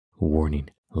Warning,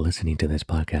 listening to this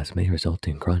podcast may result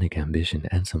in chronic ambition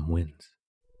and some wins.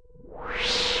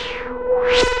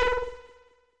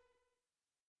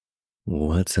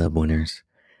 What's up, winners?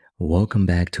 Welcome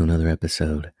back to another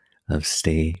episode of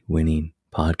Stay Winning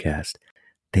Podcast.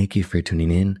 Thank you for tuning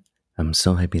in. I'm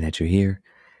so happy that you're here.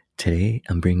 Today,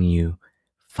 I'm bringing you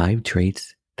 5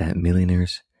 traits that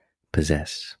millionaires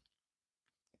possess.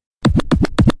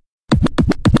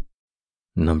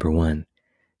 Number 1,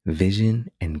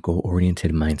 vision and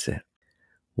goal-oriented mindset.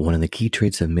 One of the key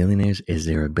traits of millionaires is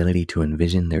their ability to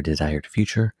envision their desired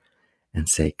future and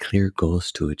set clear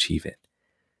goals to achieve it.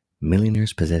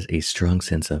 Millionaires possess a strong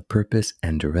sense of purpose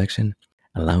and direction,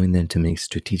 allowing them to make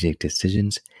strategic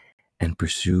decisions and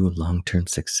pursue long-term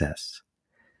success.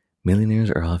 Millionaires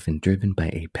are often driven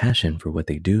by a passion for what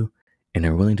they do and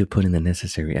are willing to put in the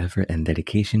necessary effort and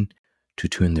dedication to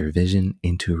turn their vision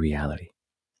into reality.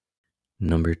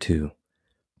 Number 2,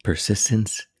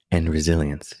 persistence and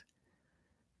resilience.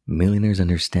 Millionaires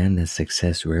understand that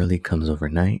success rarely comes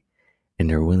overnight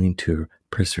and are willing to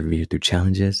persevere through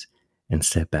challenges and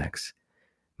setbacks.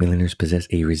 Millionaires possess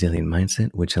a resilient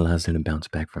mindset, which allows them to bounce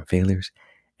back from failures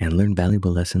and learn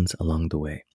valuable lessons along the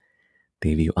way.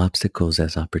 They view obstacles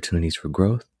as opportunities for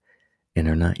growth and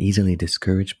are not easily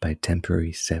discouraged by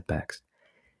temporary setbacks.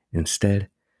 Instead,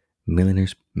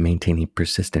 millionaires maintain a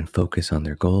persistent focus on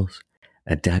their goals,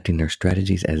 adapting their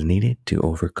strategies as needed to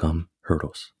overcome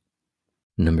hurdles.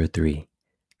 Number 3,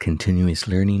 continuous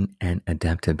learning and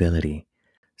adaptability.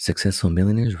 Successful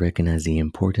millionaires recognize the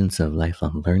importance of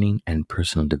lifelong learning and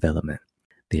personal development.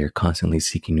 They are constantly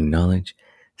seeking new knowledge,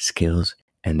 skills,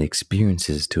 and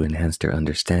experiences to enhance their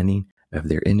understanding of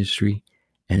their industry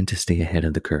and to stay ahead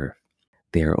of the curve.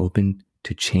 They are open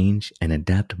to change and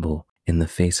adaptable in the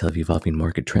face of evolving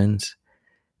market trends,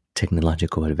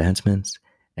 technological advancements,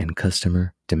 and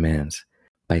customer demands.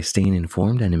 By staying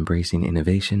informed and embracing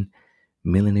innovation,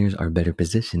 millionaires are better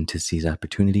positioned to seize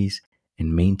opportunities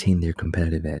and maintain their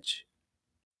competitive edge.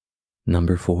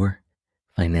 Number 4,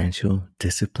 financial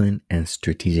discipline and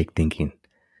strategic thinking.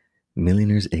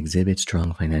 Millionaires exhibit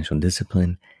strong financial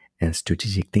discipline and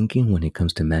strategic thinking when it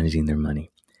comes to managing their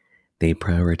money. They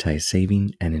prioritize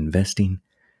saving and investing,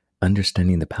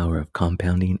 understanding the power of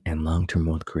compounding and long-term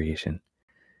wealth creation.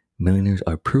 Millionaires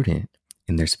are prudent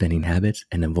in their spending habits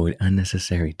and avoid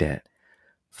unnecessary debt,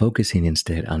 focusing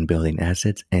instead on building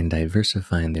assets and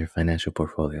diversifying their financial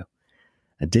portfolio.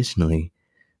 Additionally,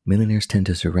 millionaires tend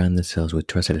to surround themselves with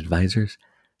trusted advisors,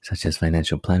 such as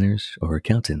financial planners or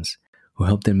accountants, who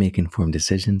help them make informed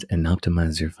decisions and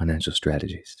optimize their financial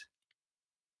strategies.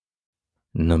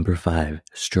 Number 5,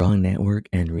 strong network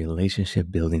and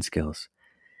relationship building skills.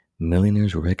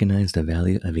 Millionaires recognize the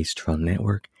value of a strong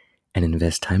network and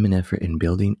invest time and effort in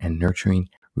building and nurturing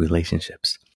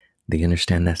relationships. They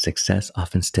understand that success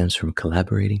often stems from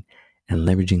collaborating and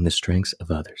leveraging the strengths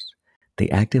of others. They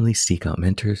actively seek out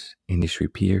mentors, industry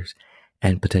peers,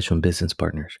 and potential business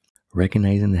partners,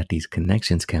 recognizing that these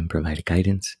connections can provide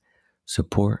guidance,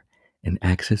 support, and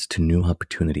access to new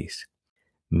opportunities.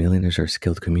 Millionaires are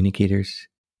skilled communicators,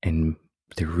 and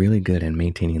they're really good at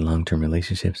maintaining long-term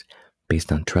relationships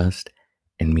based on trust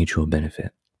and mutual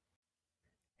benefit.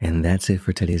 And that's it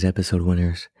for today's episode,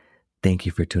 winners. Thank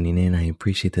you for tuning in. I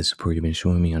appreciate the support you've been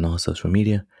showing me on all social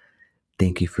media.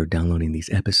 Thank you for downloading these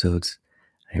episodes.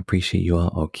 I appreciate you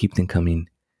all. I'll keep them coming.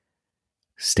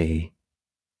 Stay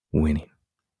winning.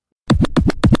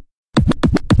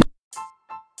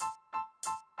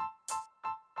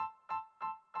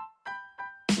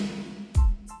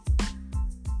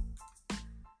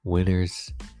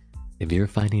 Winners, if you're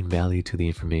finding value to the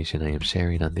information I am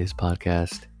sharing on this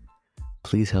podcast,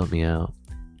 please help me out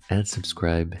and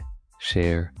subscribe,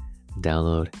 share,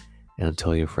 download, and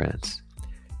tell your friends.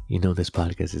 You know this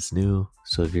podcast is new,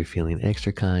 so if you're feeling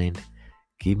extra kind,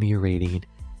 give me a rating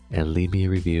and leave me a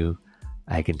review.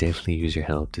 I can definitely use your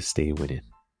help to stay winning.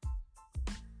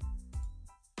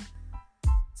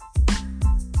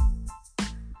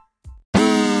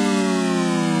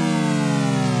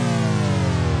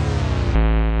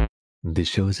 This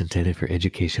show is intended for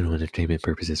educational and entertainment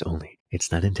purposes only.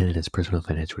 It's not intended as personal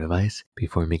financial advice.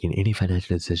 Before making any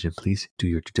financial decision, please do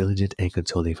your due diligence and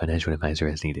consult a financial advisor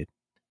as needed.